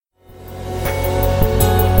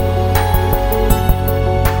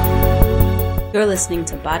You're listening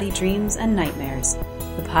to Body Dreams and Nightmares,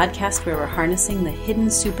 the podcast where we're harnessing the hidden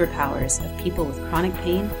superpowers of people with chronic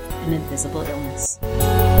pain and invisible illness.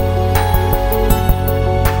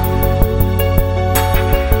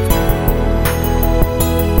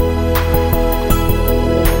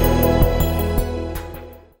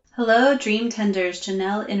 Hello, Dream Tenders.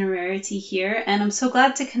 Janelle Inerarity here, and I'm so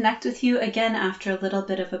glad to connect with you again after a little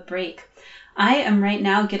bit of a break. I am right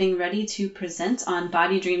now getting ready to present on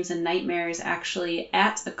Body Dreams and Nightmares actually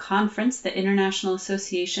at a conference, the International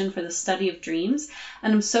Association for the Study of Dreams,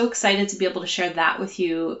 and I'm so excited to be able to share that with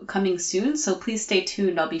you coming soon, so please stay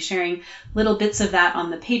tuned. I'll be sharing little bits of that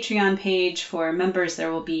on the Patreon page. For members,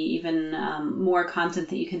 there will be even more content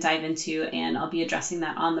that you can dive into, and I'll be addressing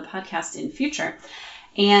that on the podcast in future.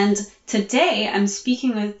 And today I'm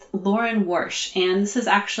speaking with Lauren Worsh, and this is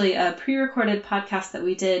actually a pre-recorded podcast that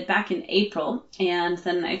we did back in April, and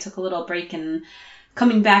then I took a little break and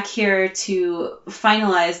coming back here to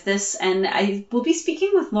finalize this, and I will be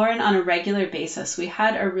speaking with Lauren on a regular basis. We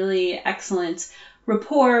had a really excellent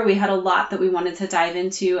rapport. We had a lot that we wanted to dive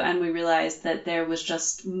into, and we realized that there was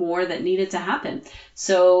just more that needed to happen.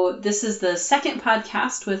 So this is the second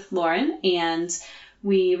podcast with Lauren, and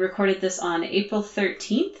we recorded this on April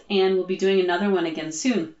 13th, and we'll be doing another one again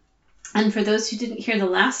soon. And for those who didn't hear the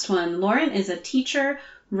last one, Lauren is a teacher,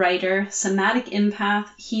 writer, somatic empath,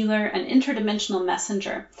 healer, and interdimensional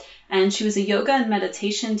messenger. And she was a yoga and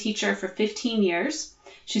meditation teacher for 15 years.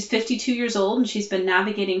 She's 52 years old, and she's been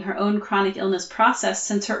navigating her own chronic illness process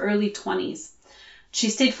since her early 20s. She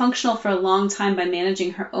stayed functional for a long time by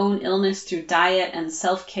managing her own illness through diet and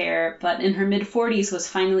self-care, but in her mid-40s was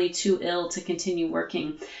finally too ill to continue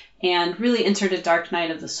working and really entered a dark night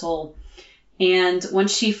of the soul. And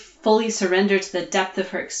once she fully surrendered to the depth of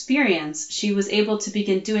her experience, she was able to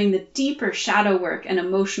begin doing the deeper shadow work and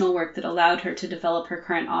emotional work that allowed her to develop her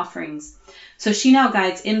current offerings. So she now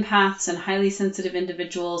guides empaths and highly sensitive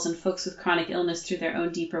individuals and folks with chronic illness through their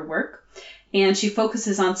own deeper work. And she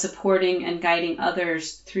focuses on supporting and guiding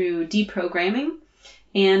others through deprogramming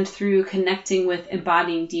and through connecting with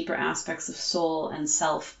embodying deeper aspects of soul and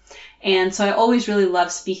self. And so I always really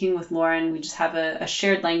love speaking with Lauren. We just have a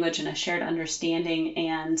shared language and a shared understanding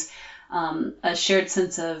and a shared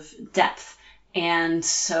sense of depth. And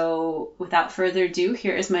so without further ado,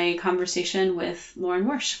 here is my conversation with Lauren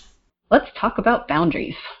Worsh. Let's talk about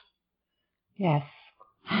boundaries. Yes.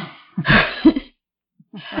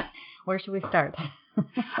 Where should we start?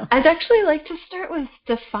 I'd actually like to start with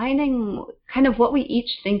defining kind of what we each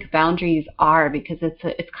think boundaries are, because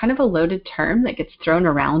it's kind of a loaded term that gets thrown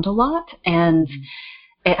around a lot, and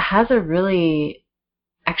it has a really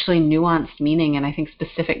actually nuanced meaning, and I think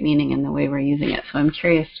specific meaning in the way we're using it. So I'm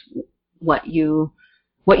curious what you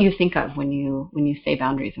think of when you say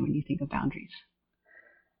boundaries and when you think of boundaries.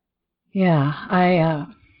 Yeah, I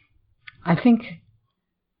think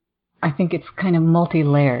it's kind of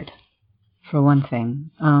multi-layered. For one thing,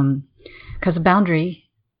 because a boundary,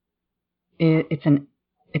 it's an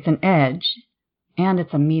edge, and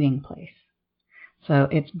it's a meeting place. So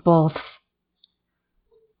it's both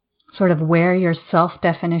sort of where your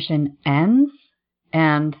self-definition ends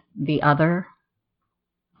and the other,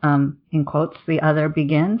 in quotes, the other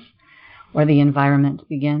begins, or the environment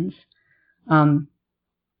begins. And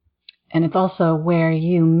it's also where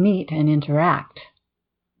you meet and interact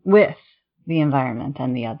with the environment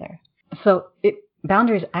and the other. So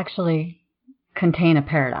boundaries actually contain a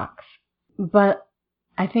paradox. But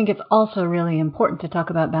I think it's also really important to talk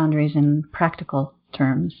about boundaries in practical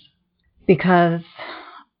terms, because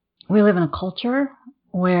we live in a culture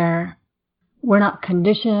where we're not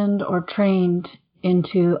conditioned or trained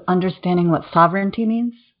into understanding what sovereignty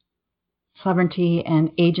means, sovereignty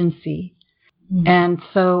and agency. Mm-hmm. And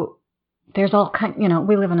so there's all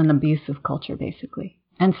we live in an abusive culture, basically.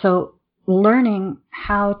 And so learning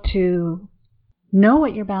how to know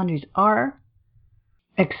what your boundaries are,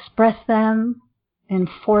 express them,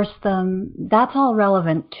 enforce them, that's all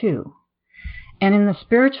relevant too. And in the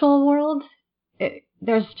spiritual world,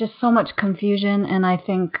 there's just so much confusion, and I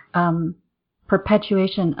think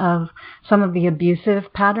perpetuation of some of the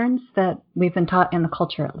abusive patterns that we've been taught in the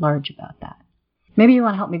culture at large about that. Maybe you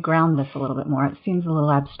want to help me ground this a little bit more. It seems a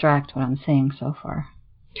little abstract what I'm saying so far.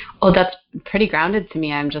 Oh, that's pretty grounded to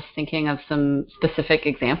me. I'm just thinking of some specific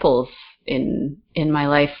examples in my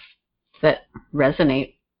life that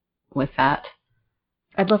resonate with that.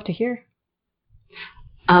 I'd love to hear.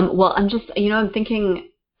 Well, I'm thinking,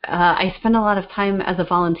 I spend a lot of time as a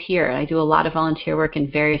volunteer. I do a lot of volunteer work in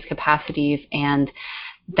various capacities, and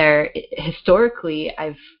historically,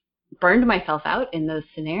 I've burned myself out in those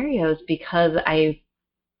scenarios because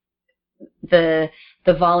the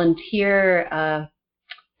volunteer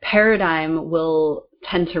paradigm will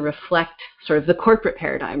tend to reflect sort of the corporate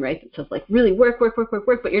paradigm, right? That says like really work,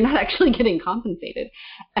 but you're not actually getting compensated.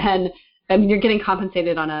 And I mean, you're getting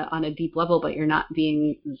compensated on a deep level, but you're not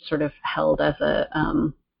being sort of held as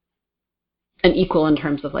an equal in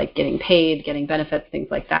terms of like getting paid, getting benefits, things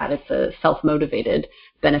like that. It's a self-motivated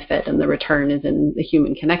benefit, and the return is in the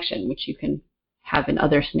human connection, which you can have in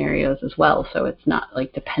other scenarios as well. So it's not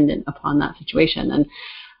like dependent upon that situation.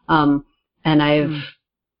 And I've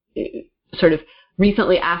sort of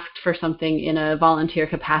recently asked for something in a volunteer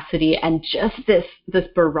capacity, and just this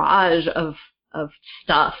barrage of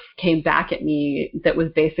stuff came back at me that was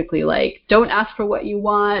basically like, don't ask for what you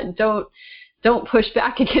want, don't push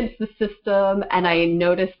back against the system. And I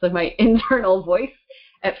noticed that my internal voice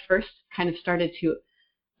at first kind of started to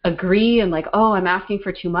agree and like, oh, I'm asking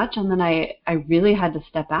for too much. And then I really had to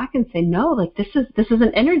step back and say, no, like this is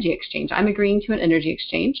an energy exchange. I'm agreeing to an energy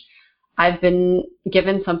exchange. I've been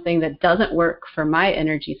given something that doesn't work for my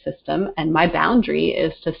energy system, and my boundary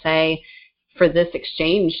is to say, for this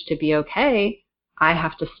exchange to be okay, I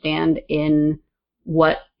have to stand in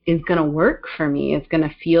what is going to work for me, is going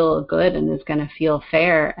to feel good, and is going to feel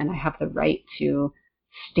fair, and I have the right to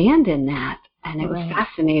stand in that. And it was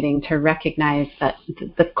fascinating to recognize that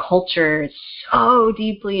the culture is so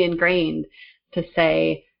deeply ingrained to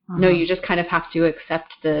say, no, you just kind of have to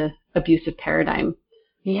accept the abusive paradigm.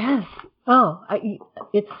 Yes. Oh,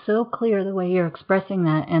 it's so clear the way you're expressing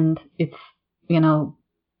that, and it's,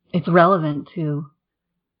 it's relevant to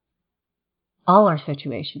all our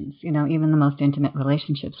situations, even the most intimate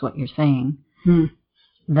relationships, what you're saying,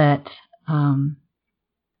 that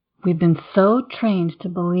we've been so trained to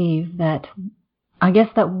believe that, I guess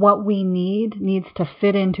that what we needs to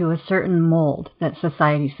fit into a certain mold that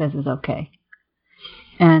society says is okay.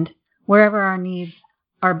 And wherever our needs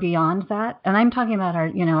are beyond that, and I'm talking about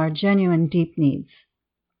our genuine deep needs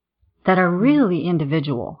that are really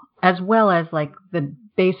individual, as well as like the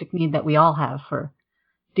basic need that we all have for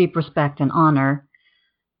deep respect and honor.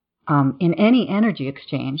 In any energy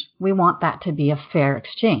exchange, we want that to be a fair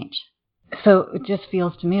exchange. So it just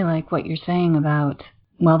feels to me like what you're saying about,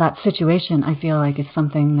 well, that situation, I feel like is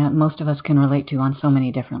something that most of us can relate to on so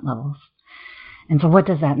many different levels. And so what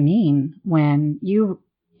does that mean when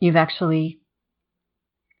you've actually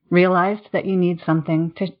realized that you need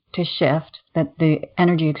something to shift, that the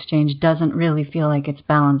energy exchange doesn't really feel like it's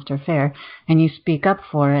balanced or fair, and you speak up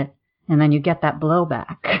for it, and then you get that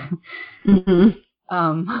blowback?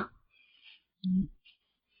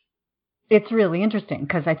 It's really interesting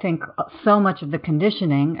because I think so much of the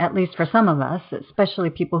conditioning, at least for some of us, especially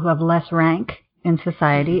people who have less rank in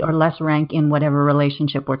society or less rank in whatever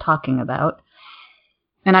relationship we're talking about,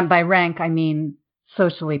 and by rank I mean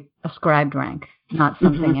socially ascribed rank, not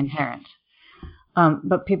something inherent.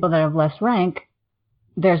 But people that have less rank,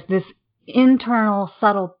 there's this internal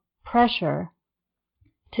subtle pressure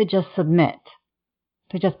to just submit,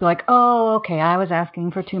 to just be like, oh, okay, I was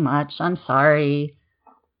asking for too much, I'm sorry,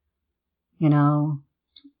 and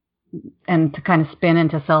to kind of spin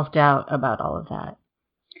into self-doubt about all of that.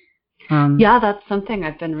 Yeah, that's something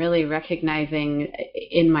I've been really recognizing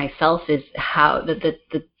in myself, is how the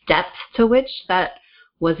depth to which that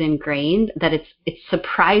was ingrained, that it's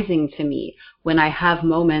surprising to me when I have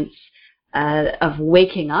moments of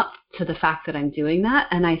waking up to the fact that I'm doing that,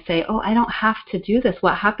 and I say, oh, I don't have to do this.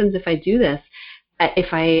 What happens if I do this?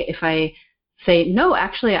 If I say, no,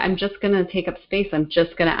 actually, I'm just going to take up space. I'm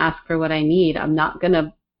just going to ask for what I need. I'm not going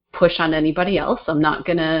to push on anybody else. I'm not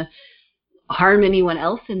going to harm anyone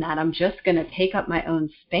else in that. I'm just going to take up my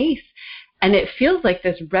own space. And it feels like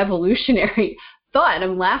this revolutionary thought.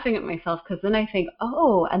 I'm laughing at myself because then I think,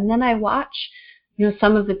 oh, and then I watch,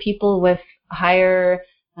 some of the people with higher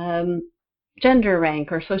gender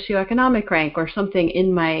rank or socioeconomic rank or something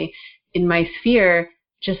in my sphere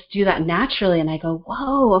just do that naturally, and I go,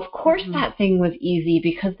 whoa, of course that thing was easy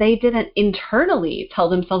because they didn't internally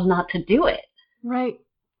tell themselves not to do it. Right.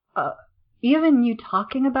 Even you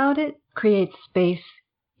talking about it creates space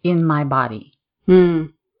in my body.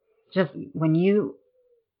 Just when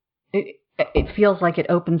it feels like it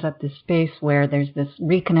opens up this space where there's this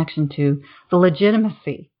reconnection to the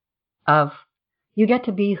legitimacy of you get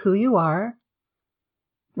to be who you are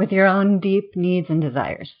with your own deep needs and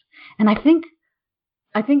desires. And I think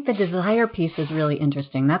the desire piece is really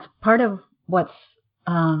interesting. That's part of what's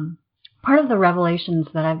part of the revelations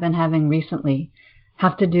that I've been having recently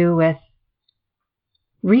have to do with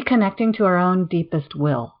reconnecting to our own deepest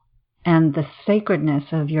will and the sacredness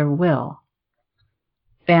of your will,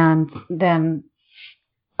 and then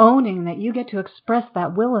owning that you get to express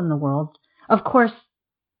that will in the world. Of course,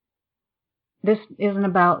 this isn't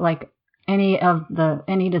about like any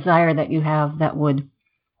desire that you have that would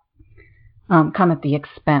come at the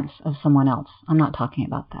expense of someone else. I'm not talking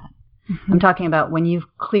about that. Mm-hmm. I'm talking about when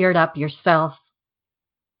you've cleared up yourself,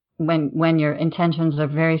 when your intentions are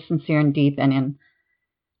very sincere and deep and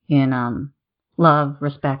in love,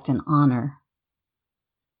 respect, and honor,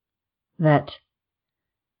 that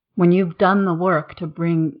when you've done the work to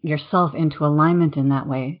bring yourself into alignment in that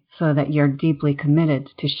way so that you're deeply committed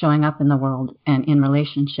to showing up in the world and in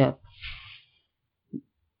relationship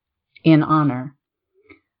in honor,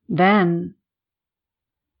 then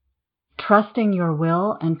trusting your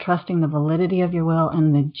will and trusting the validity of your will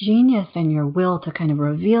and the genius in your will to kind of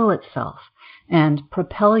reveal itself and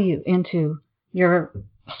propel you into your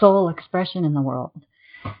soul expression in the world.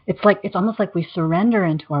 It's almost like we surrender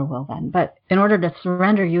into our will then. But in order to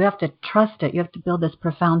surrender, you have to trust it. You have to build this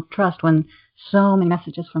profound trust when so many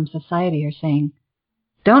messages from society are saying,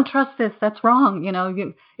 don't trust this, that's wrong.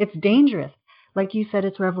 It's dangerous. Like you said,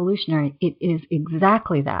 it's revolutionary. It is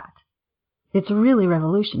exactly that. It's really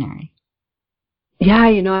revolutionary. Yeah,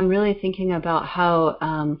 I'm really thinking about how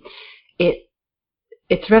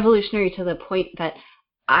it's revolutionary to the point that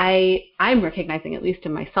I'm recognizing, at least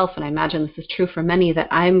in myself, and I imagine this is true for many, that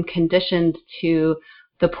I'm conditioned to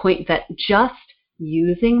the point that just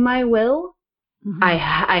using my will, mm-hmm.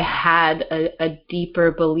 I had a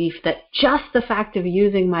deeper belief that just the fact of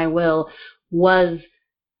using my will was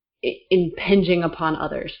impinging upon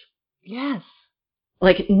others. Yes.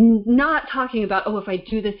 Like, not talking about, if I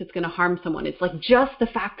do this, it's going to harm someone. It's like just the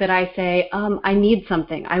fact that I say, I need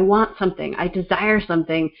something, I want something, I desire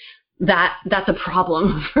something, that's a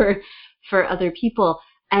problem for other people.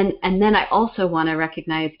 And then I also want to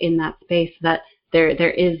recognize in that space that there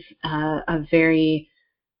is a very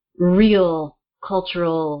real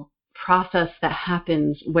cultural process that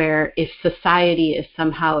happens where if society is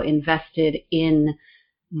somehow invested in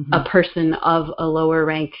mm-hmm. a person of a lower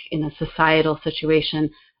rank in a societal situation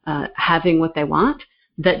having what they want,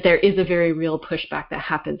 that there is a very real pushback that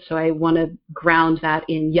happens. So I want to ground that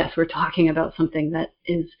in, yes, we're talking about something that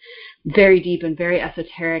is very deep and very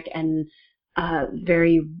esoteric and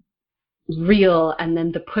very real. And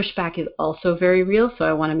then the pushback is also very real. So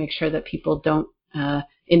I want to make sure that people don't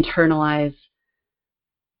internalize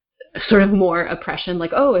sort of more oppression.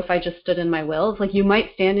 Like, if I just stood in my will, it's like you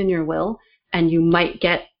might stand in your will and you might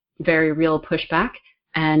get very real pushback.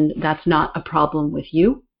 And that's not a problem with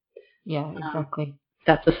you. Yeah, exactly.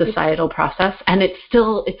 That's a societal process, and it's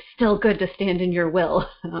still good to stand in your will.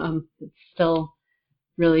 It's still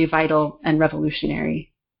really vital and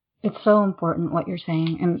revolutionary. It's so important what you're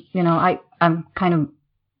saying, and I'm kind of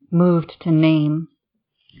moved to name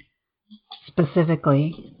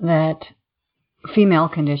specifically that female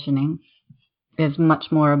conditioning is much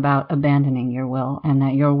more about abandoning your will, and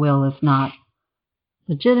that your will is not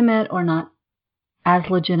legitimate or not as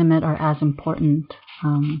legitimate or as important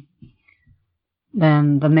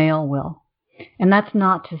than the male will. And that's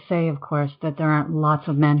not to say, of course, that there aren't lots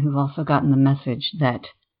of men who've also gotten the message that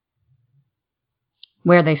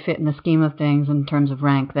where they fit in the scheme of things in terms of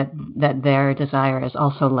rank, that their desire is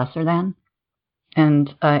also lesser than.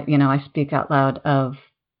 And, I speak out loud of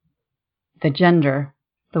the gender,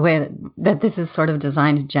 the way that this is sort of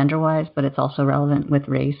designed gender-wise, but it's also relevant with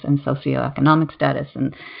race and socioeconomic status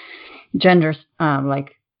and gender,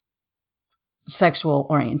 like sexual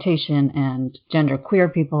orientation and gender queer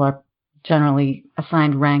people are generally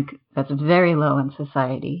assigned rank that's very low in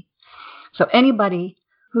society. So anybody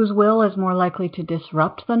whose will is more likely to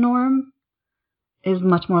disrupt the norm is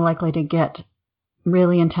much more likely to get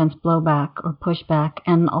really intense blowback or pushback.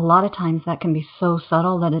 And a lot of times that can be so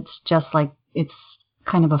subtle that it's just like, it's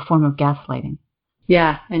kind of a form of gaslighting.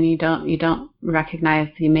 Yeah, and you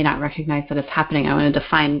may not recognize that it's happening. I want to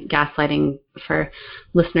define gaslighting for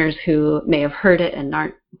listeners who may have heard it and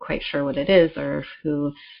aren't quite sure what it is, or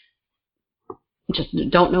who just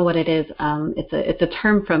don't know what it is. It's a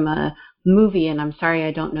term from a movie, and I'm sorry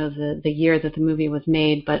I don't know the year that the movie was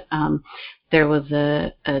made, but there was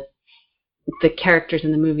the characters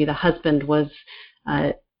in the movie, the husband was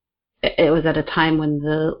it was at a time when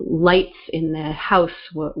the lights in the house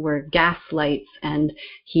were gas lights, and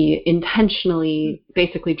he intentionally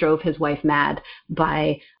basically drove his wife mad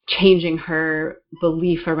by changing her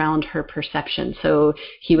belief around her perception. So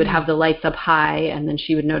he would have the lights up high, and then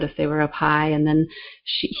she would notice they were up high, and then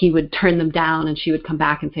he would turn them down, and she would come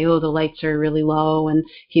back and say, the lights are really low, and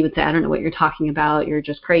he would say, I don't know what you're talking about, you're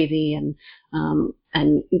just crazy, and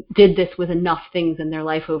did this with enough things in their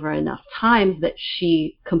life over enough times that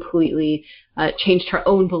she completely changed her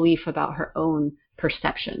own belief about her own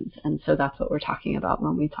perceptions. And so that's what we're talking about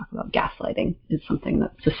when we talk about gaslighting, is something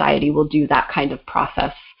that society will do that kind of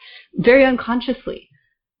process very unconsciously.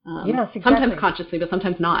 Yes, exactly. Sometimes consciously, but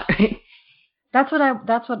sometimes not, right? That's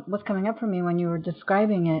what was coming up for me when you were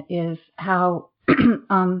describing it, is how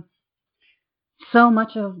so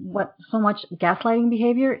much gaslighting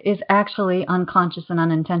behavior is actually unconscious and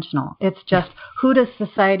unintentional. It's just, who does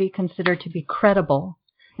society consider to be credible,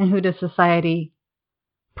 and who does society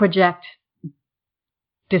project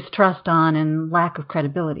distrust on and lack of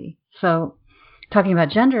credibility? So, talking about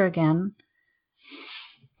gender again,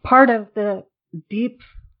 part of the deep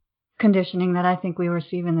conditioning that I think we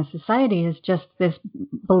receive in the society is just this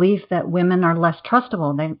belief that women are less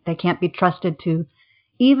trustable. They can't be trusted to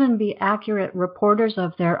even be accurate reporters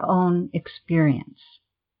of their own experience.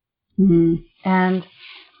 Mm-hmm.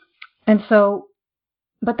 And so,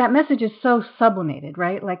 but that message is so sublimated,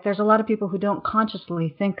 right? Like, there's a lot of people who don't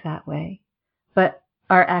consciously think that way, but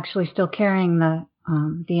are actually still carrying the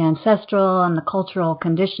ancestral and the cultural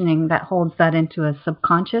conditioning that holds that into a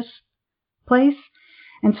subconscious place.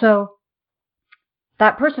 And so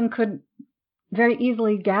that person could very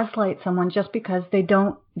easily gaslight someone just because they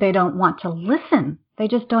don't want to listen. They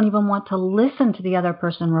just don't even want to listen to the other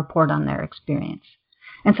person report on their experience.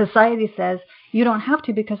 And society says, you don't have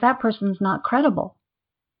to, because that person's not credible,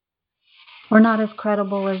 or not as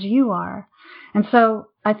credible as you are. And so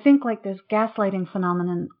I think, like, this gaslighting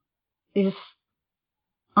phenomenon is,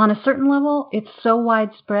 on a certain level, it's so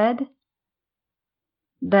widespread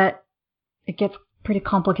that it gets pretty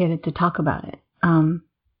complicated to talk about it.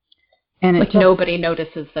 And like, nobody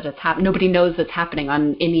notices that it's happening. Nobody knows it's happening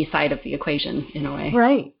on any side of the equation, in a way.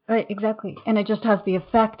 Right, exactly. And it just has the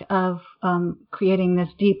effect of creating this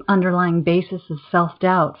deep underlying basis of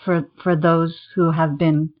self-doubt for those who have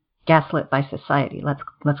been gaslit by society.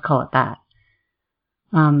 Let's call it that.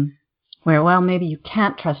 Where, well, maybe you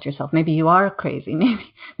can't trust yourself. Maybe you are crazy.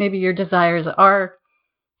 Maybe your desires are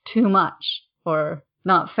too much, or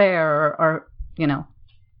not fair, or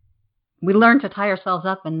we learn to tie ourselves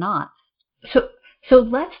up in knots. So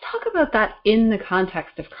let's talk about that in the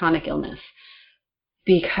context of chronic illness,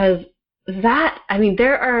 because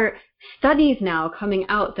there are studies now coming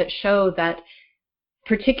out that show that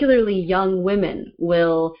particularly young women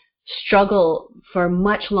will struggle for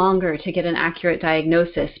much longer to get an accurate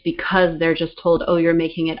diagnosis, because they're just told, oh, you're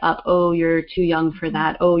making it up. Oh, you're too young for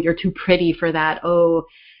that. Oh, you're too pretty for that. Oh,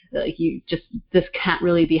 this can't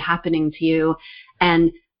really be happening to you.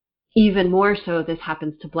 And even more so, this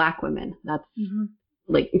happens to Black women. That's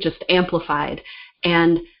just amplified.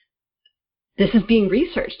 And this is being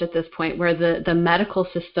researched at this point, where the medical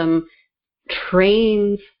system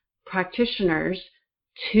trains practitioners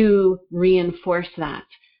to reinforce that.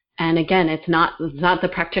 And again, it's not the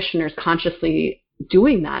practitioners consciously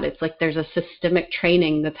doing that. It's like there's a systemic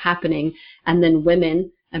training that's happening, and then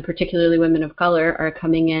women, and particularly women of color, are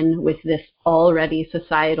coming in with this already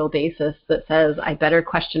societal basis that says, I better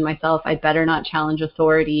question myself, I better not challenge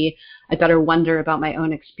authority, I better wonder about my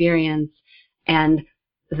own experience. And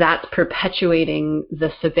that's perpetuating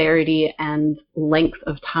the severity and length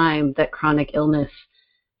of time that chronic illness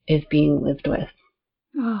is being lived with.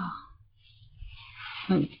 Oh,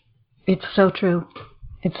 it's so true.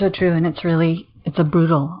 It's so true, and it's a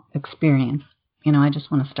brutal experience. I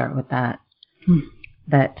just want to start with that.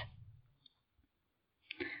 That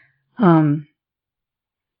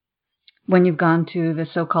when you've gone to the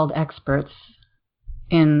so-called experts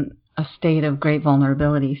in a state of great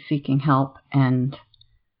vulnerability seeking help, and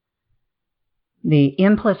the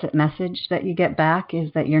implicit message that you get back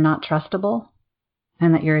is that you're not trustable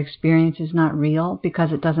and that your experience is not real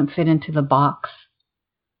because it doesn't fit into the box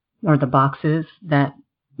or the boxes that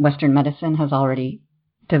Western medicine has already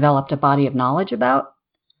developed a body of knowledge about,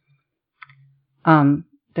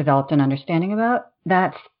 developed an understanding about,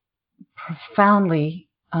 that's profoundly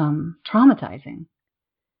traumatizing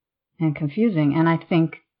and confusing, and I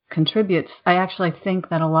think I actually think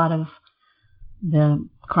that a lot of the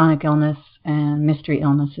chronic illness and mystery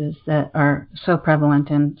illnesses that are so prevalent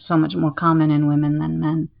and so much more common in women than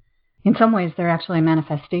men, in some ways they're actually a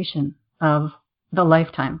manifestation of the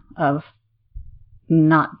lifetime of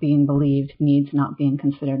not being believed, needs not being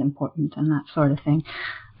considered important, and that sort of thing.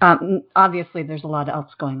 Obviously, there's a lot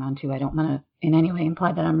else going on, too. I don't want to in any way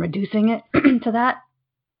imply that I'm reducing it to that.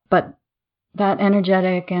 But that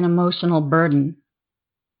energetic and emotional burden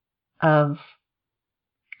of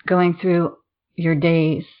going through your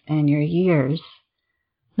days and your years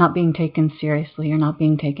not being taken seriously or not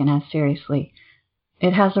being taken as seriously,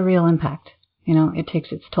 it has a real impact. It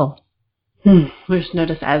takes its toll. I just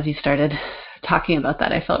noticed as you started talking about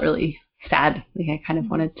that, I felt really sad. Like I kind of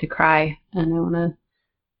wanted to cry, and I want to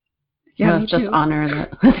just too. honor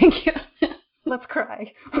that. Thank you. Let's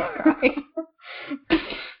cry.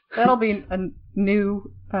 That'll be a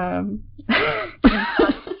new in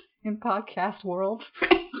podcast world.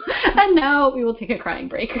 And now we will take a crying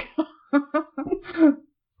break.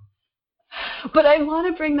 But I want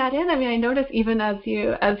to bring that in. I mean, I notice even as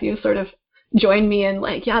you sort of join me in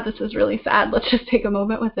like, yeah, this is really sad. Let's just take a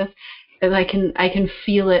moment with this. And I can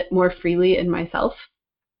feel it more freely in myself.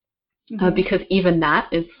 Because even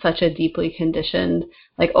that is such a deeply conditioned,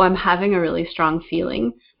 like, oh, I'm having a really strong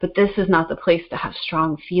feeling, but this is not the place to have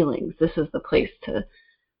strong feelings. This is the place to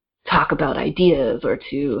talk about ideas or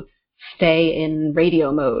to stay in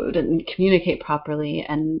radio mode and communicate properly.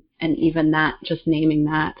 And even that, just naming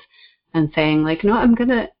that and saying like, no, I'm going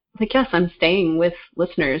to, like, yes, I'm staying with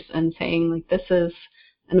listeners and saying like, this is,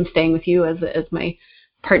 and I'm staying with you as my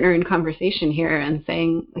partner in conversation here and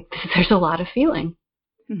saying like, there's a lot of feeling.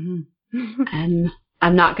 And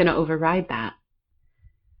I'm not going to override that.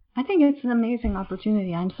 I think it's an amazing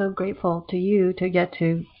opportunity. I'm so grateful to you to get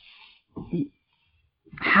to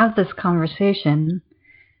have this conversation,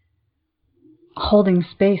 holding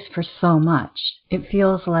space for so much. It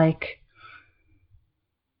feels like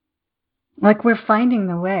we're finding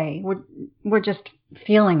the way. We're just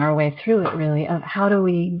feeling our way through it, really, of how do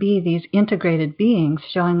we be these integrated beings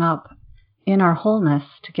showing up in our wholeness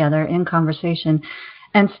together in conversation.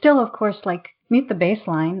 And still, of course, like meet the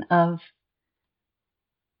baseline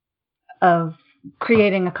of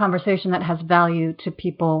creating a conversation that has value to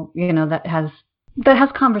people, that has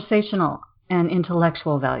conversational and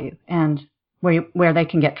intellectual value, and where they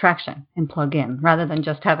can get traction and plug in, rather than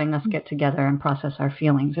just having us get together and process our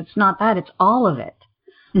feelings. It's not that; it's all of it.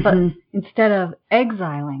 But instead of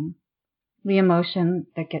exiling the emotion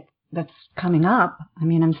that's coming up, I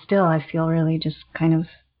mean, I feel really just kind of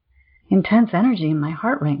intense energy in my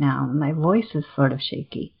heart right now. My voice is sort of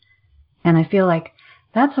shaky. And I feel like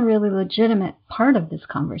that's a really legitimate part of this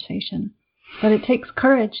conversation. But it takes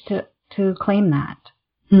courage to claim that.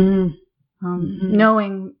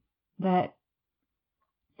 Knowing that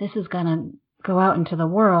this is going to go out into the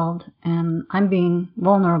world and I'm being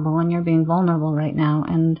vulnerable and you're being vulnerable right now.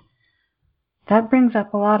 And that brings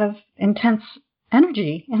up a lot of intense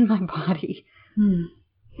energy in my body.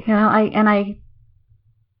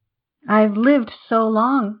 I've lived so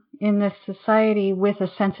long in this society with a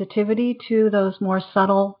sensitivity to those more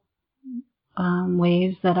subtle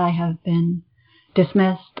ways that I have been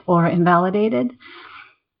dismissed or invalidated,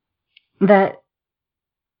 that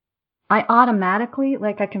I automatically,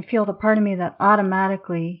 like I can feel the part of me that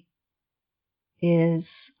automatically is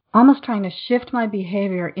almost trying to shift my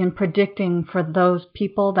behavior in predicting for those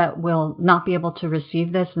people that will not be able to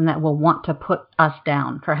receive this and that will want to put us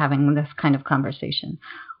down for having this kind of conversation.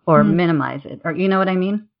 Or minimize it, or you know what I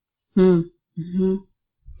mean? And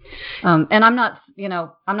I'm not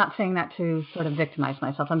saying that to sort of victimize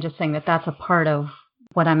myself. I'm just saying that that's a part of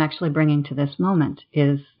what I'm actually bringing to this moment,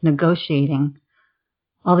 is negotiating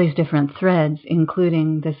all these different threads,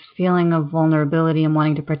 including this feeling of vulnerability and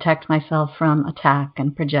wanting to protect myself from attack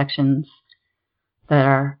and projections that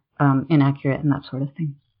are inaccurate and that sort of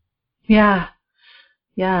thing. Yeah.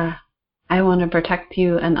 I want to protect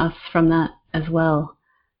you and us from that as well.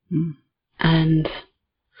 And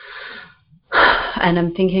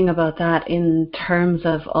I'm thinking about that in terms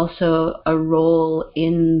of also a role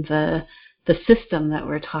in the system that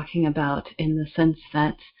we're talking about, in the sense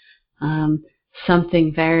that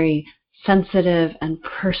something very sensitive and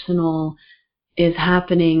personal is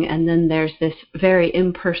happening, and then there's this very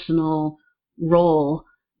impersonal role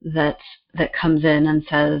that comes in and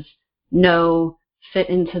says, no, fit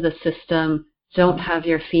into the system, don't have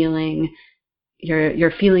your feeling. Your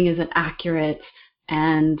feeling isn't accurate,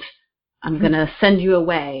 and I'm going to send you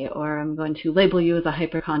away, or I'm going to label you as a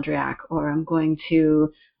hypochondriac, or I'm going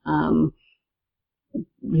to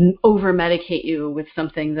over-medicate you with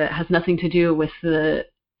something that has nothing to do with the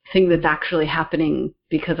thing that's actually happening,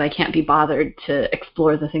 because I can't be bothered to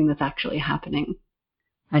explore the thing that's actually happening.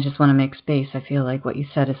 I just want to make space. I feel like what you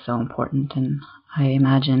said is so important, and I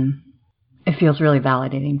imagine it feels really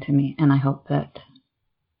validating to me, and I hope that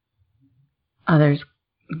others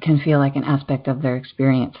can feel like an aspect of their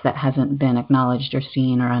experience that hasn't been acknowledged or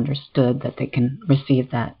seen or understood, that they can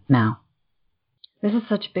receive that now. This is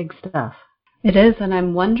such big stuff. It is, and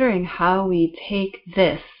I'm wondering how we take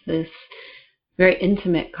this very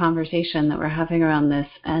intimate conversation that we're having around this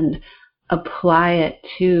and apply it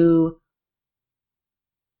to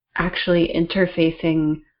actually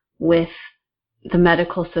interfacing with the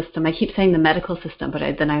medical system. I keep saying the medical system, but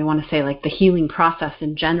then I want to say like the healing process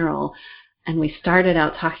in general, And we started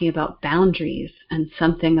out talking about boundaries and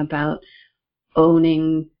something about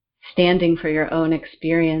owning, standing for your own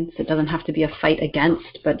experience. It doesn't have to be a fight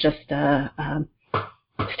against, but just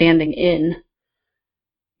standing in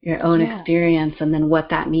your own experience, and then what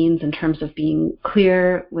that means in terms of being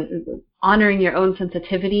clear, with honoring your own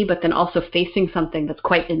sensitivity, but then also facing something that's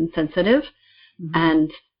quite insensitive,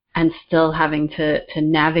 and still having to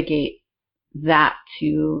navigate that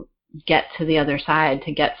to get to the other side,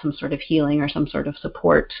 to get some sort of healing or some sort of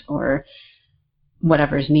support or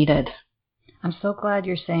whatever is needed. I'm so glad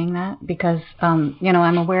you're saying that, because I'm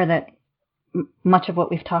aware that much of what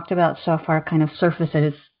we've talked about so far kind of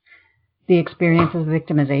surfaces the experience of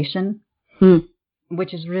victimization,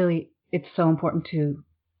 which is really, it's so important to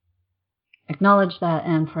acknowledge that,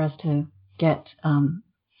 and for us to get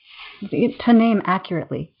to name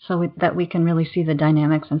accurately, so that we can really see the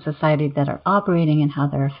dynamics in society that are operating and how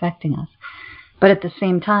they're affecting us. But at the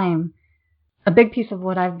same time, a big piece of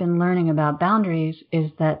what I've been learning about boundaries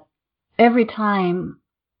is that every time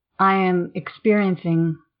I am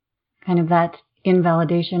experiencing kind of that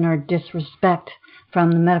invalidation or disrespect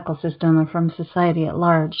from the medical system or from society at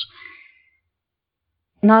large,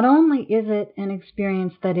 not only is it an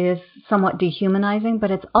experience that is somewhat dehumanizing, but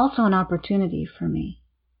it's also an opportunity for me.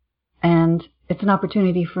 And it's an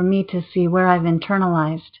opportunity for me to see where I've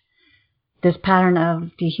internalized this pattern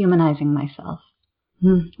of dehumanizing myself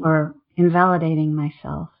or invalidating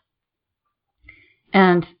myself.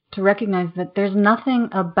 And to recognize that there's nothing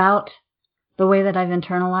about the way that I've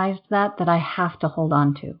internalized that I have to hold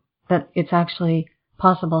on to. That it's actually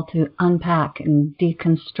possible to unpack and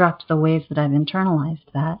deconstruct the ways that I've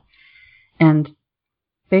internalized that and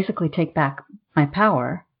basically take back my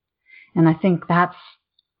power. And I think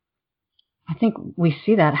we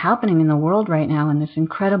see that happening in the world right now in this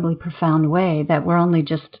incredibly profound way that we're only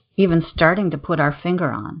just even starting to put our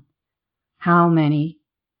finger on. How many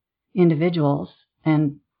individuals,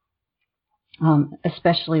 and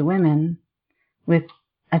especially women, with,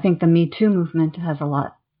 I think the Me Too movement has a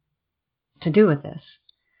lot to do with this,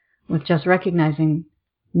 with just recognizing,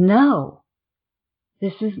 no,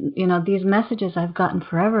 this is, these messages I've gotten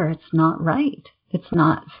forever, it's not right, it's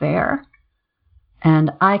not fair.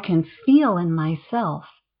 And I can feel in myself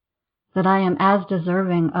that I am as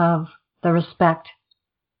deserving of the respect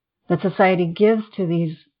that society gives to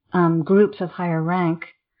these groups of higher rank.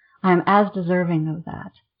 I am as deserving of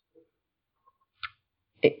that.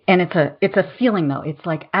 And it's a feeling, though. It's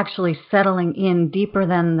like actually settling in deeper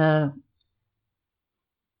than the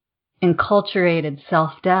enculturated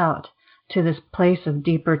self-doubt to this place of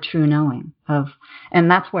deeper true knowing and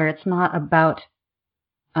that's where it's not about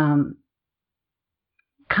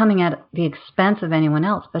coming at the expense of anyone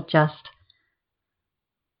else, but just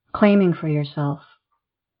claiming for yourself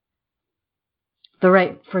the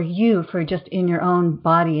right for you, for just in your own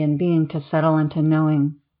body and being, to settle into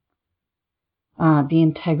knowing the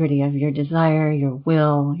integrity of your desire, your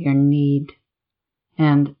will, your need,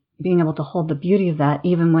 and being able to hold the beauty of that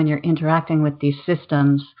even when you're interacting with these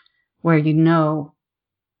systems where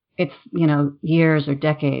it's, years or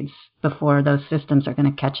decades before those systems are going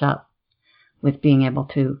to catch up with being able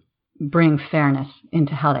to bring fairness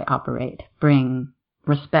into how they operate, bring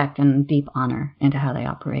respect and deep honor into how they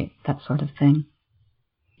operate, that sort of thing.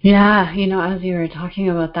 Yeah, as you were talking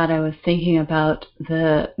about that, I was thinking about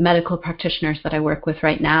the medical practitioners that I work with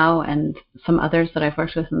right now and some others that I've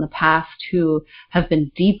worked with in the past who have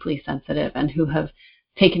been deeply sensitive and who have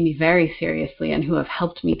taken me very seriously and who have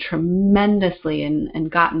helped me tremendously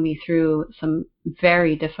and gotten me through some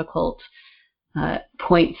very difficult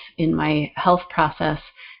points in my health process,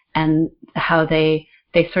 and how they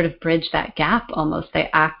sort of bridge that gap almost. They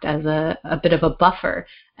act as a bit of a buffer,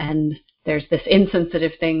 and there's this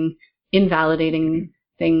insensitive thing, invalidating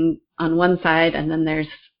thing on one side, and then there's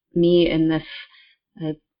me in this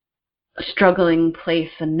struggling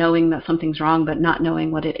place and knowing that something's wrong but not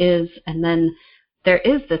knowing what it is. And then there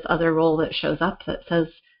is this other role that shows up that says,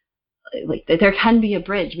 like, there can be a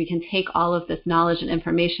bridge. We can take all of this knowledge and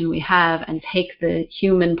information we have and take the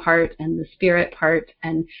human part and the spirit part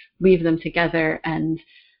and weave them together and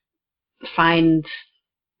find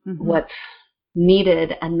what's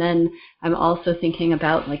needed. And then I'm also thinking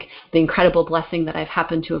about like the incredible blessing that I've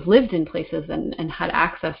happened to have lived in places and had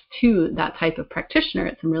access to that type of practitioner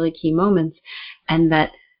at some really key moments. And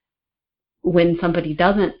that when somebody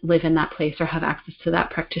doesn't live in that place or have access to that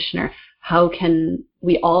practitioner, how can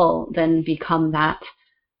we all then become that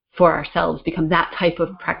for ourselves, become that type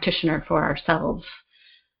of practitioner for ourselves?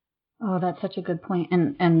 Oh, that's such a good point.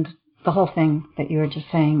 And the whole thing that you were just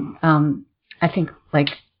saying, I think like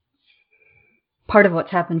part of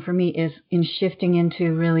what's happened for me is in shifting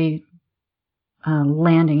into really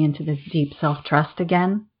landing into this deep self-trust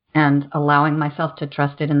again and allowing myself to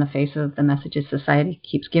trust it in the face of the messages society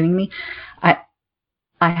keeps giving me, I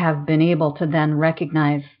have been able to then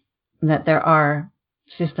recognize that there are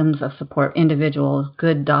systems of support, individuals,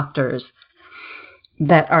 good doctors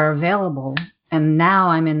that are available. And now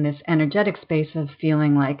I'm in this energetic space of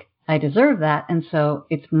feeling like I deserve that. And so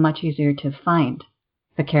it's much easier to find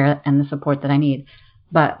the care and the support that I need.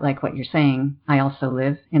 But like what you're saying, I also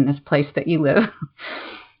live in this place that you live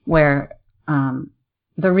where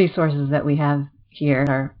the resources that we have here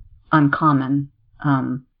are uncommon.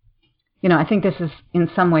 I think this is, in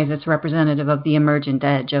some ways, it's representative of the emergent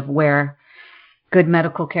edge of where good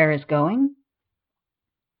medical care is going.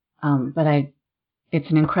 But it's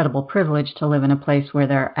an incredible privilege to live in a place where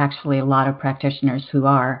there are actually a lot of practitioners who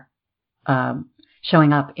are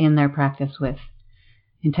showing up in their practice with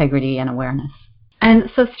integrity and awareness.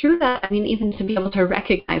 And so through that, I mean, even to be able to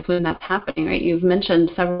recognize when that's happening, right? You've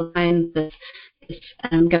mentioned several times this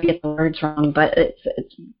and I'm going to get the words wrong, but it's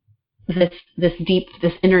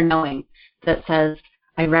this inner knowing that says,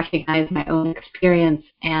 I recognize my own experience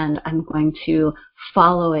and I'm going to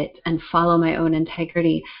follow it and follow my own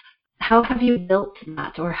integrity. How have you built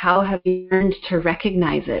that, or how have you learned to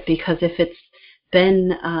recognize it? Because if it's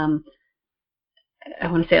been, I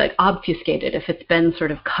want to say like obfuscated, if it's been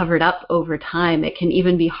sort of covered up over time, it can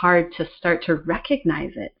even be hard to start to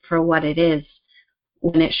recognize it for what it is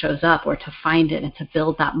when it shows up, or to find it and to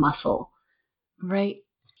build that muscle. Right.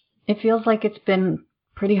 It feels like it's been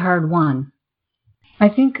pretty hard won. I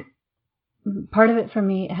think part of it for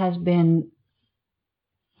me has been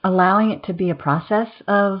allowing it to be a process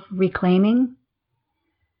of reclaiming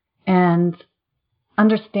and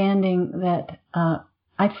understanding that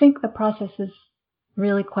I think the process is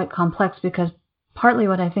really quite complex, because partly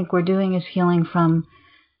what I think we're doing is healing from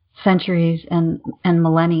centuries and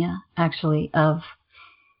millennia, actually, of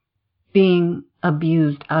being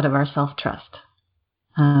abused out of our self-trust,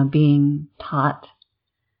 being taught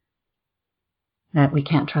that we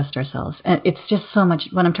can't trust ourselves. And it's just so much,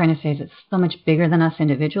 what I'm trying to say is it's so much bigger than us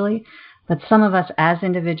individually, but some of us as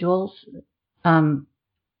individuals are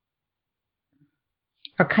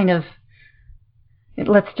kind of,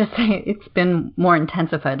 let's just say it's been more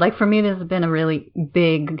intensified. Like for me, this has been a really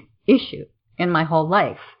big issue in my whole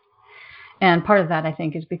life. And part of that, I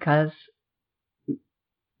think, is because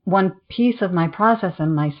one piece of my process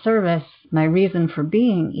and my service, my reason for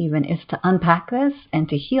being even, is to unpack this and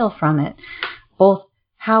to heal from it, both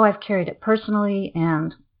how I've carried it personally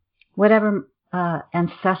and whatever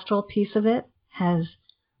ancestral piece of it has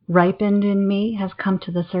ripened in me, has come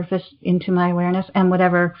to the surface into my awareness, and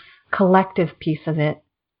whatever collective piece of it,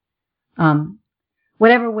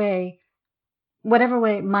 whatever way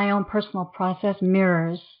my own personal process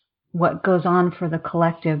mirrors what goes on for the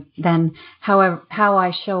collective, then how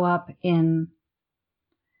I show up in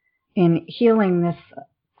healing this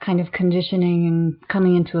kind of conditioning and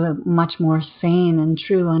coming into a much more sane and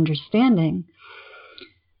true understanding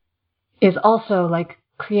is also like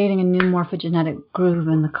creating a new morphogenetic groove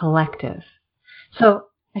in the collective. So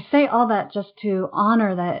I say all that just to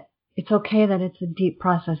honor that it's okay that it's a deep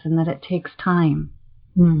process and that it takes time.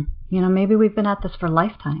 Maybe we've been at this for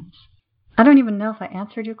lifetimes. I don't even know if I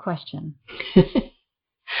answered your question. Did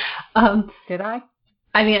I?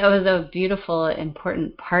 I mean, it was a beautiful,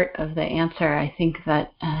 important part of the answer. I think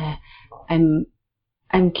that I'm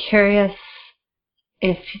curious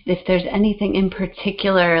if there's anything in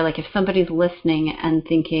particular, like if somebody's listening and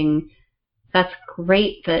thinking, that's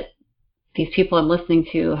great that these people I'm listening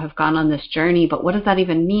to have gone on this journey, but what does that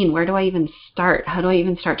even mean? Where do I even start? How do I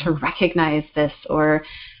even start to recognize this? Or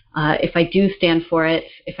if I do stand for it,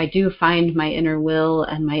 if I do find my inner will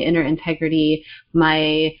and my inner integrity,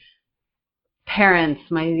 my parents,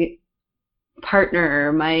 my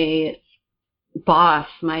partner, my boss,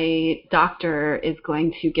 my doctor is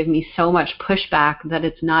going to give me so much pushback that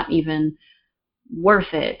it's not even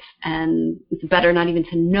worth it, and it's better not even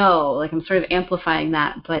to know. Like I'm sort of amplifying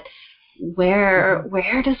that, but where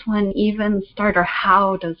does one even start, or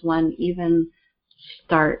how does one even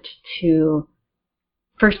start to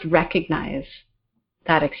first recognize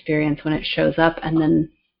that experience when it shows up, and then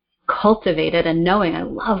cultivate it, and knowing, I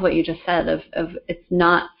love what you just said, of it's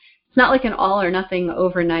not like an all or nothing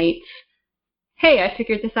overnight, hey, I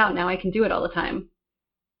figured this out, now I can do it all the time.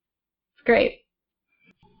 It's great.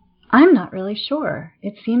 I'm not really sure.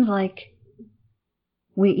 It seems like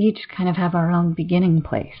we each kind of have our own beginning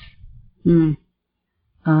place.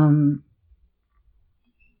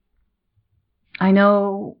 I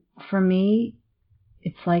know for me,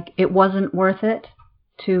 it's like it wasn't worth it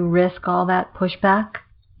to risk all that pushback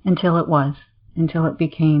until it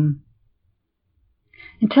became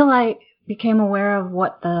until I became aware of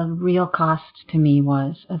what the real cost to me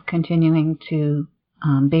was of continuing to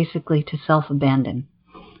basically to self-abandon,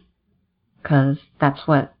 because that's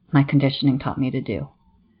what my conditioning taught me to do.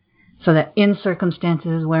 So that in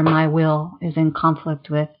circumstances where my will is in conflict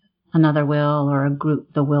with another will or a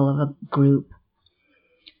group, the will of a group,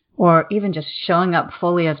 or even just showing up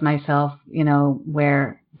fully as myself,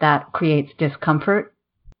 where that creates discomfort,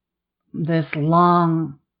 this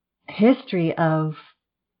long history of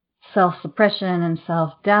self-suppression and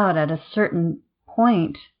self-doubt at a certain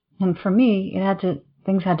point, and for me,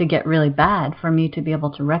 things had to get really bad for me to be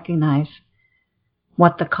able to recognize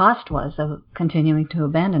what the cost was of continuing to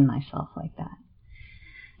abandon myself like that.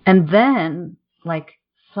 And then,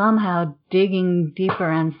 somehow digging deeper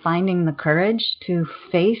and finding the courage to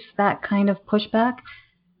face that kind of pushback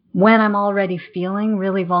when I'm already feeling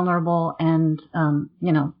really vulnerable and,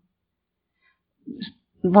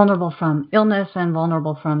 vulnerable from illness and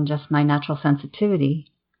vulnerable from just my natural sensitivity.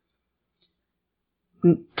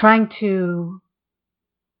 Trying to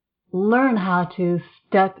learn how to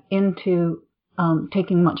step into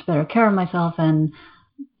taking much better care of myself and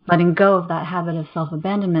letting go of that habit of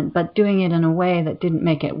self-abandonment, but doing it in a way that didn't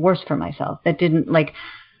make it worse for myself, that didn't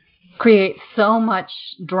create so much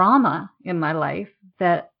drama in my life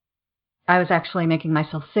that I was actually making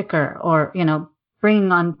myself sicker or,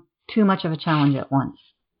 bringing on too much of a challenge at once.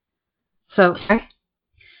 So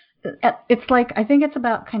it's I think it's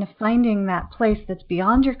about kind of finding that place that's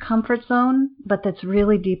beyond your comfort zone, but that's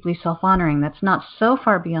really deeply self-honoring. That's not so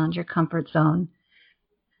far beyond your comfort zone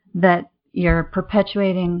that you're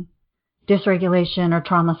perpetuating dysregulation or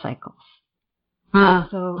trauma cycles.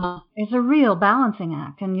 So it's a real balancing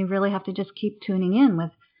act, and you really have to just keep tuning in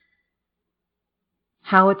with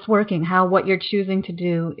how it's working, how what you're choosing to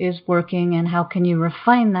do is working, and how can you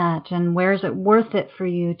refine that, and where is it worth it for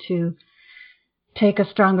you to take a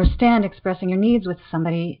stronger stand expressing your needs with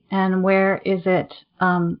somebody, and where is it,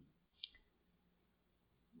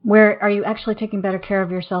 where are you actually taking better care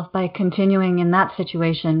of yourself by continuing in that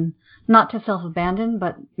situation, not to self-abandon,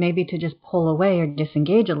 but maybe to just pull away or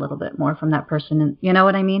disengage a little bit more from that person. And you know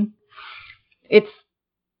what I mean? It's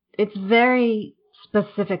very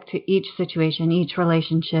specific to each situation, each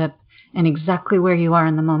relationship, and exactly where you are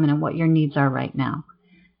in the moment and what your needs are right now.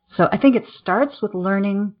 So I think it starts with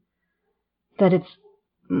learning that it's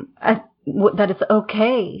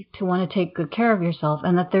okay to want to take good care of yourself,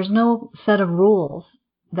 and that there's no set of rules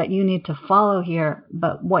that you need to follow here,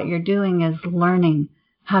 but what you're doing is learning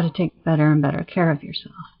how to take better and better care of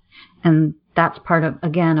yourself. And that's part of,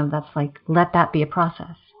 let that be a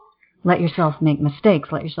process. Let yourself make mistakes.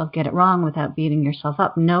 Let yourself get it wrong without beating yourself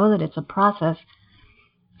up. Know that it's a process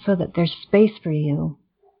so that there's space for you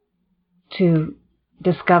to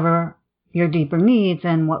discover your deeper needs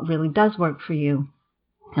and what really does work for you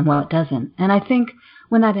and what doesn't. And I think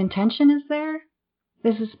when that intention is there,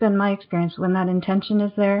 this has been my experience, when that intention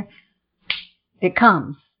is there, it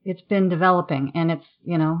comes. It's been developing, and it's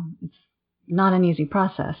not an easy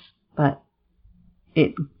process, but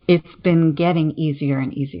it's been getting easier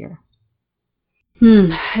and easier.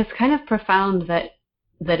 It's kind of profound that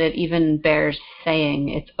it even bears saying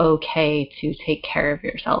it's okay to take care of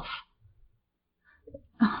yourself.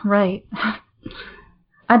 Right.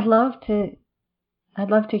 I'd love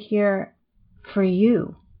to hear for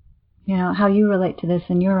you, how you relate to this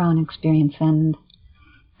in your own experience, and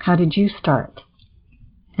how did you start?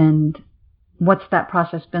 And what's that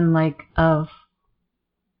process been like of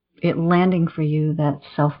it landing for you that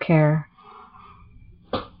self-care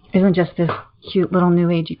isn't just this cute little new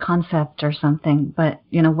agey concept or something, but,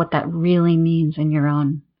 what that really means in your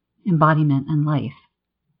own embodiment and life?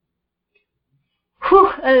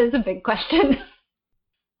 Whew, that is a big question.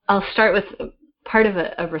 I'll start with part of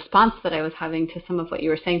a response that I was having to some of what you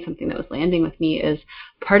were saying. Something that was landing with me is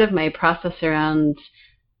part of my process around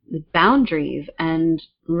boundaries and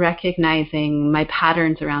recognizing my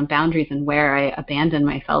patterns around boundaries and where I abandon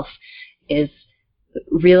myself is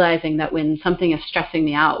realizing that when something is stressing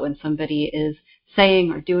me out, when somebody is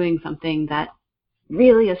saying or doing something that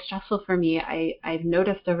really is stressful for me, I've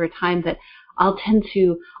noticed over time that I'll tend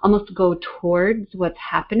to almost go towards what's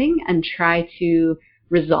happening and try to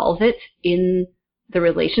resolve it in the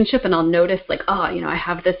relationship. And I'll notice I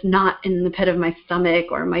have this knot in the pit of my stomach,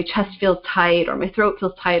 or my chest feels tight, or my throat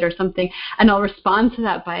feels tight or something. And I'll respond to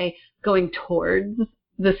that by going towards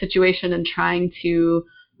the situation and trying to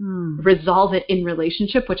resolve it in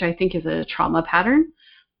relationship, which I think is a trauma pattern.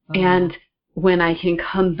 And when I can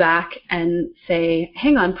come back and say,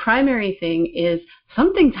 hang on, primary thing is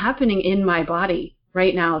something's happening in my body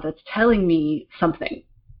right now that's telling me something.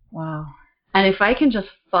 Wow. And if I can just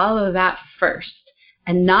follow that first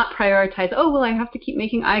and not prioritize, oh, well, I have to keep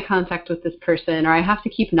making eye contact with this person, or I have to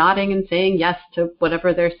keep nodding and saying yes to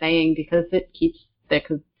whatever they're saying because they're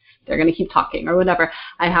going to keep talking or whatever.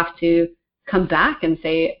 I have to come back and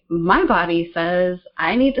say, my body says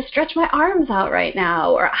I need to stretch my arms out right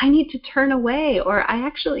now, or I need to turn away, or I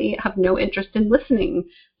actually have no interest in listening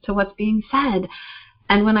to what's being said.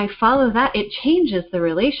 And when I follow that, it changes the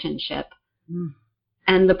relationship.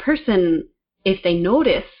 And the person, if they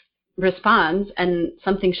notice, responds, and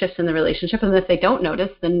something shifts in the relationship. And if they don't notice,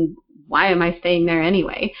 then why am I staying there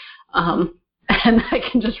anyway? And I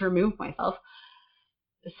can just remove myself.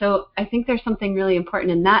 So I think there's something really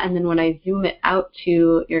important in that. And then when I zoom it out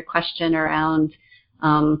to your question around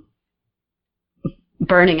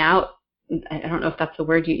burning out, I don't know if that's the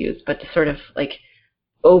word you use, but to sort of like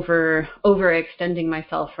overextending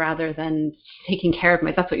myself rather than taking care of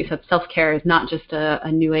myself. That's what you said. Self-care is not just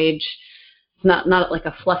a new age. It's not like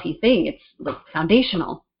a fluffy thing. It's like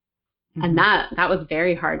foundational. And that was a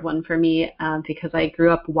very hard one for me because I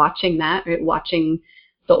grew up watching that, right? Watching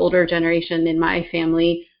the older generation in my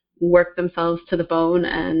family work themselves to the bone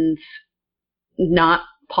and not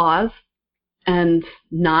pause and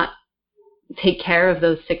not take care of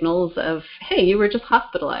those signals of, hey, you were just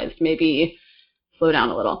hospitalized. Maybe slow down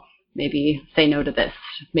a little. Maybe say no to this.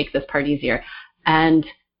 Make this part easier. And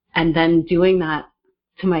then doing that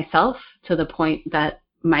to myself to the point that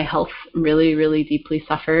my health really, really deeply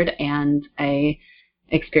suffered, and I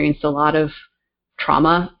experienced a lot of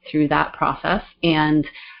trauma through that process. And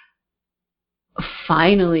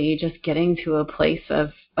finally just getting to a place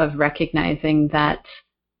of recognizing that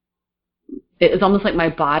it was almost like my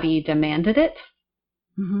body demanded it.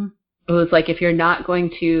 It was like, if you're not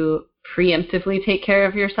going to preemptively take care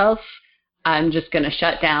of yourself, I'm just going to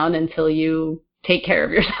shut down until you take care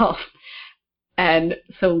of yourself. And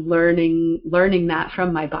so learning that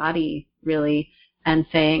from my body, really, and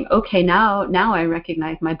saying, okay, now I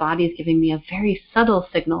recognize my body is giving me a very subtle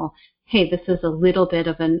signal. Hey, this is a little bit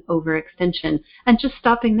of an overextension, and just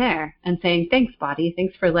stopping there and saying, thanks, body.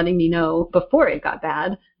 Thanks for letting me know before it got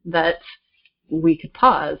bad that we could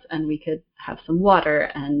pause and we could have some water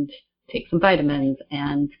and take some vitamins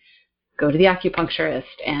and go to the acupuncturist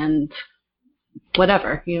and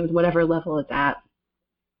whatever, whatever level it's at.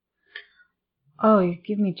 Oh, you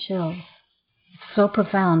give me chills. It's so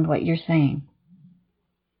profound what you're saying.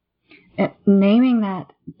 Naming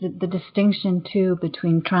that, the distinction too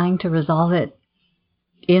between trying to resolve it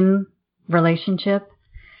in relationship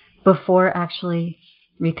before actually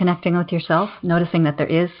reconnecting with yourself, noticing that there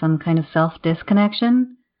is some kind of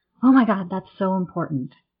self-disconnection. Oh my God, that's so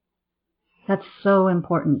important. That's so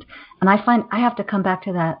important. And I find I have to come back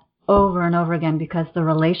to that over and over again because the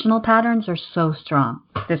relational patterns are so strong.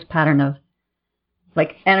 This pattern of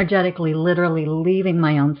like energetically, literally leaving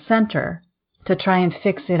my own center to try and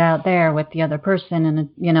fix it out there with the other person and,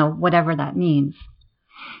 whatever that means.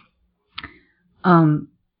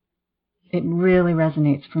 It really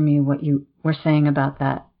resonates for me what you were saying about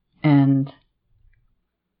that. And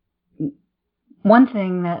one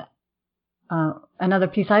thing that, another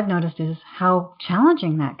piece I've noticed is how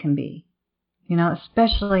challenging that can be,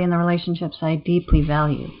 especially in the relationships I deeply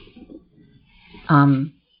value.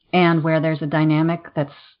 And where there's a dynamic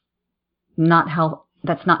that's not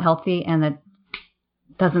healthy and that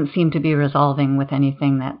doesn't seem to be resolving with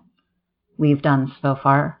anything that we've done so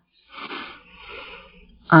far.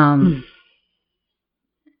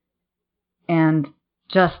 And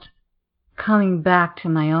just coming back to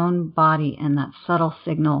my own body and that subtle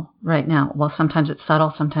signal right now. Well, sometimes it's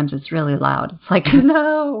subtle, sometimes it's really loud. It's like,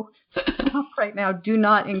 no, stop right now. Do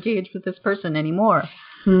not engage with this person anymore.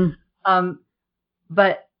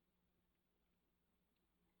 But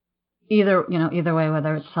either way,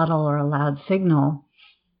 whether it's subtle or a loud signal,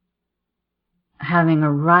 having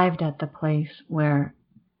arrived at the place where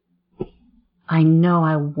I know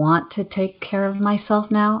I want to take care of myself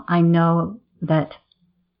now, I know that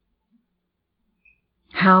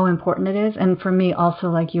how important it is. And for me also,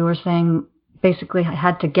 like you were saying, basically I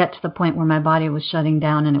had to get to the point where my body was shutting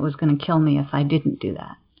down and it was going to kill me if I didn't do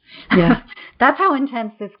that. Yeah. That's how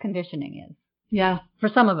intense this conditioning is. Yeah. For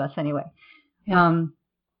some of us anyway. Yeah.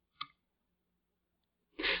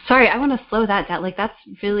 Sorry, I want to slow that down. Like, that's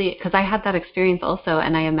really, because I had that experience also,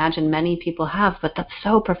 and I imagine many people have, but that's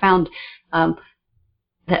so profound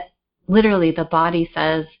that literally the body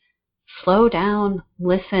says, slow down,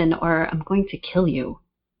 listen, or I'm going to kill you.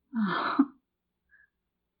 Oh,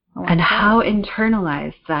 and how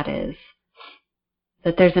internalized that is.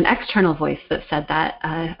 That there's an external voice that said that.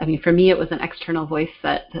 For me, it was an external voice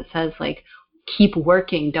that says, like, keep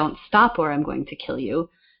working, don't stop, or I'm going to kill you.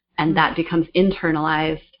 And that becomes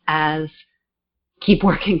internalized as keep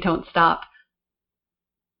working, don't stop.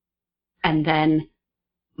 And then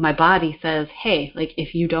my body says, hey, like,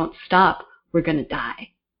 if you don't stop, we're going to die.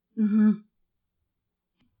 Mm-hmm.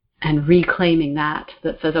 And reclaiming that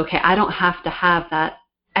says, okay, I don't have to have that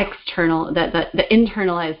external, the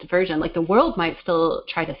internalized version. Like, the world might still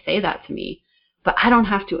try to say that to me, but I don't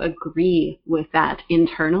have to agree with that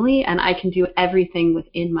internally, and I can do everything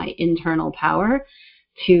within my internal power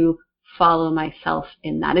to follow myself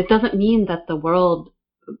in that. It doesn't mean that the world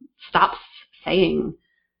stops saying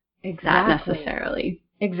that necessarily.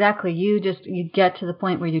 Exactly. You get to the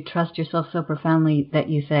point where you trust yourself so profoundly that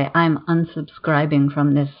you say, I'm unsubscribing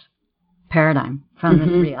from this paradigm, from this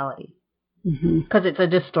reality. Because it's a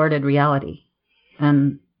distorted reality.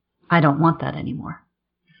 And I don't want that anymore.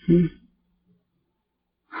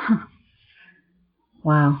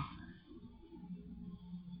 Wow.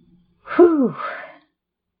 Whew.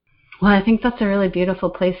 Well, I think that's a really beautiful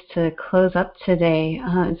place to close up today.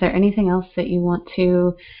 Is there anything else that you want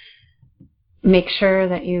to make sure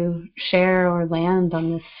that you share or land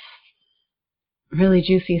on this really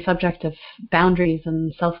juicy subject of boundaries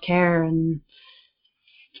and self-care and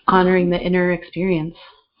honoring the inner experience?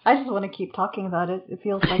 I just want to keep talking about it. It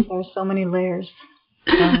feels like there's so many layers.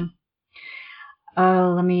 There's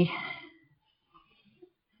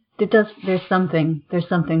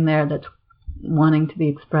something there that's wanting to be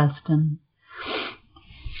expressed, and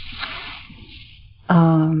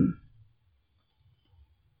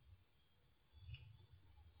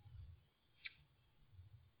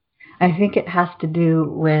I think it has to do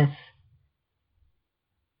with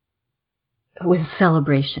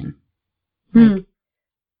celebration. Like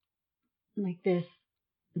this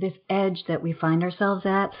edge that we find ourselves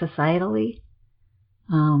at societally,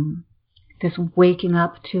 this waking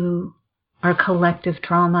up to our collective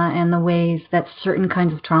trauma and the ways that certain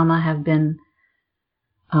kinds of trauma have been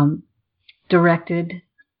directed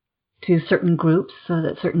to certain groups, so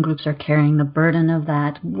that certain groups are carrying the burden of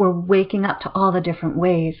that. We're waking up to all the different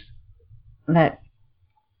ways that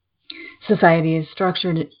society is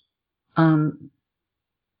structured in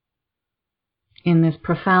this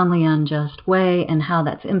profoundly unjust way, and how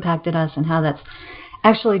that's impacted us, and how that's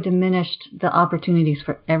actually diminished the opportunities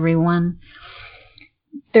for everyone.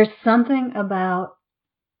 There's something about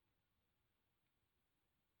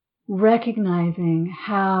recognizing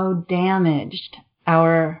how damaged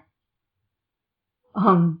our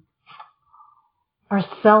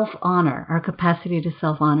self-honor, our capacity to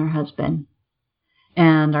self-honor has been,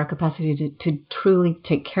 and our capacity to truly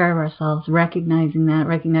take care of ourselves,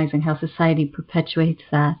 recognizing how society perpetuates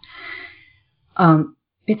that.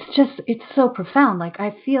 It's so profound. Like,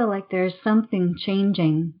 I feel like there's something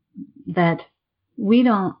changing that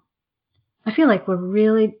I feel like we're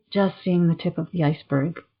really just seeing the tip of the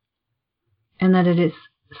iceberg, and that it is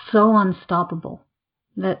so unstoppable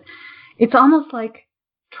that it's almost like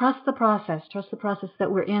trust the process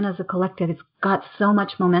that we're in as a collective. It's got so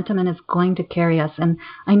much momentum and it's going to carry us. And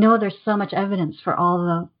I know there's so much evidence for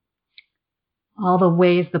all the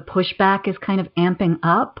ways the pushback is kind of amping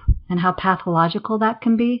up, and how pathological that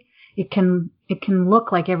can be. It can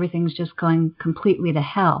look like everything's just going completely to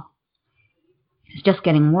hell. It's just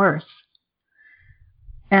getting worse.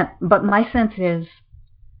 But my sense is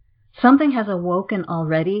something has awoken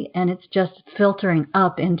already, and it's just filtering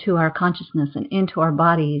up into our consciousness and into our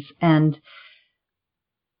bodies. And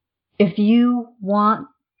if you want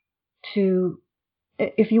to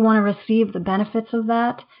receive the benefits of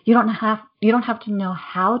that, you don't have to know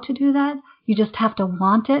how to do that. You just have to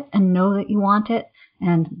want it and know that you want it,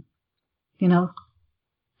 and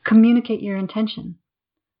communicate your intention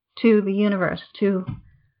to the universe, to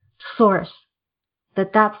source,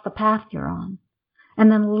 that that's the path you're on.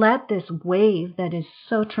 And then let this wave that is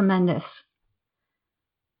so tremendous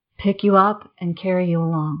pick you up and carry you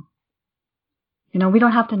along. We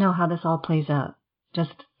don't have to know how this all plays out.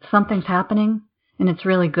 Just something's happening, and it's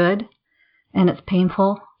really good, and it's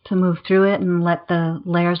painful to move through it and let the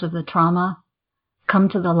layers of the trauma come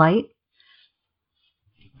to the light.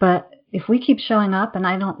 But if we keep showing up, and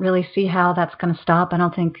I don't really see how that's going to stop, I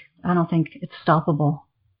don't think it's stoppable.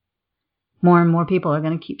 More and more people are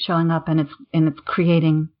going to keep showing up, and it's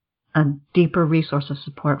creating a deeper resource of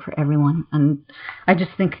support for everyone. And I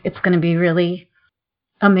just think it's going to be really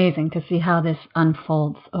amazing to see how this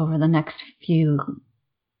unfolds over the next few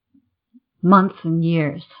months and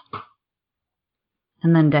years,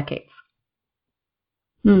 and then decades.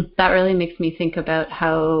 That really makes me think about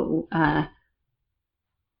how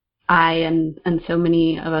I and so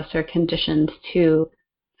many of us are conditioned to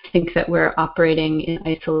think that we're operating in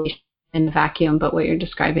isolation, in a vacuum, but what you're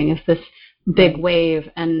describing is this big wave,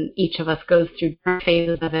 and each of us goes through different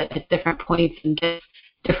phases of it at different points and gets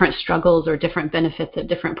different struggles or different benefits at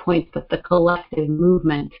different points, but the collective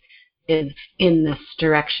movement is in this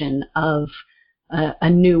direction of a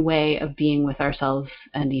new way of being with ourselves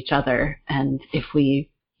and each other. And if we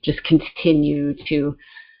just continue to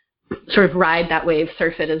sort of ride that wave,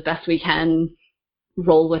 surf it as best we can,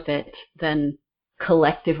 roll with it, then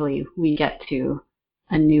collectively we get to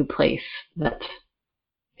a new place that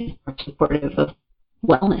is more supportive of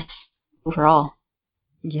wellness overall.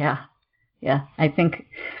 Yeah. I think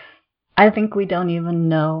we don't even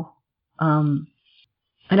know.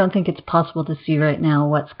 I don't think it's possible to see right now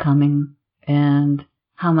what's coming and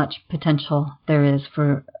how much potential there is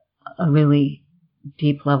for a really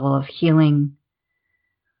deep level of healing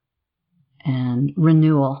and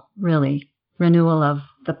renewal, really. Renewal of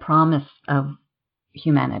the promise of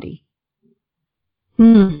humanity.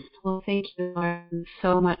 Well, thank you, Lauren,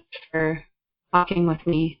 so much for talking with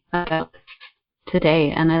me about this today,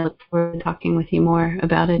 and I look forward to talking with you more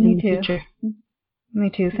about it in the future. Me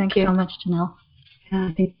too. Thank you so much, Janelle. Yeah,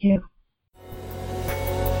 thank you.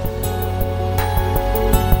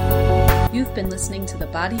 You've been listening to the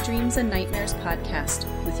Body Dreams and Nightmares podcast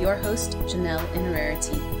with your host, Janelle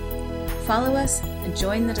Inararity. Follow us and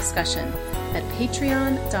join the discussion at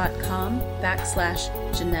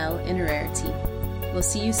patreon.com/Janelle Inararity. We'll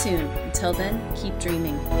see you soon. Until then, keep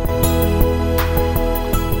dreaming.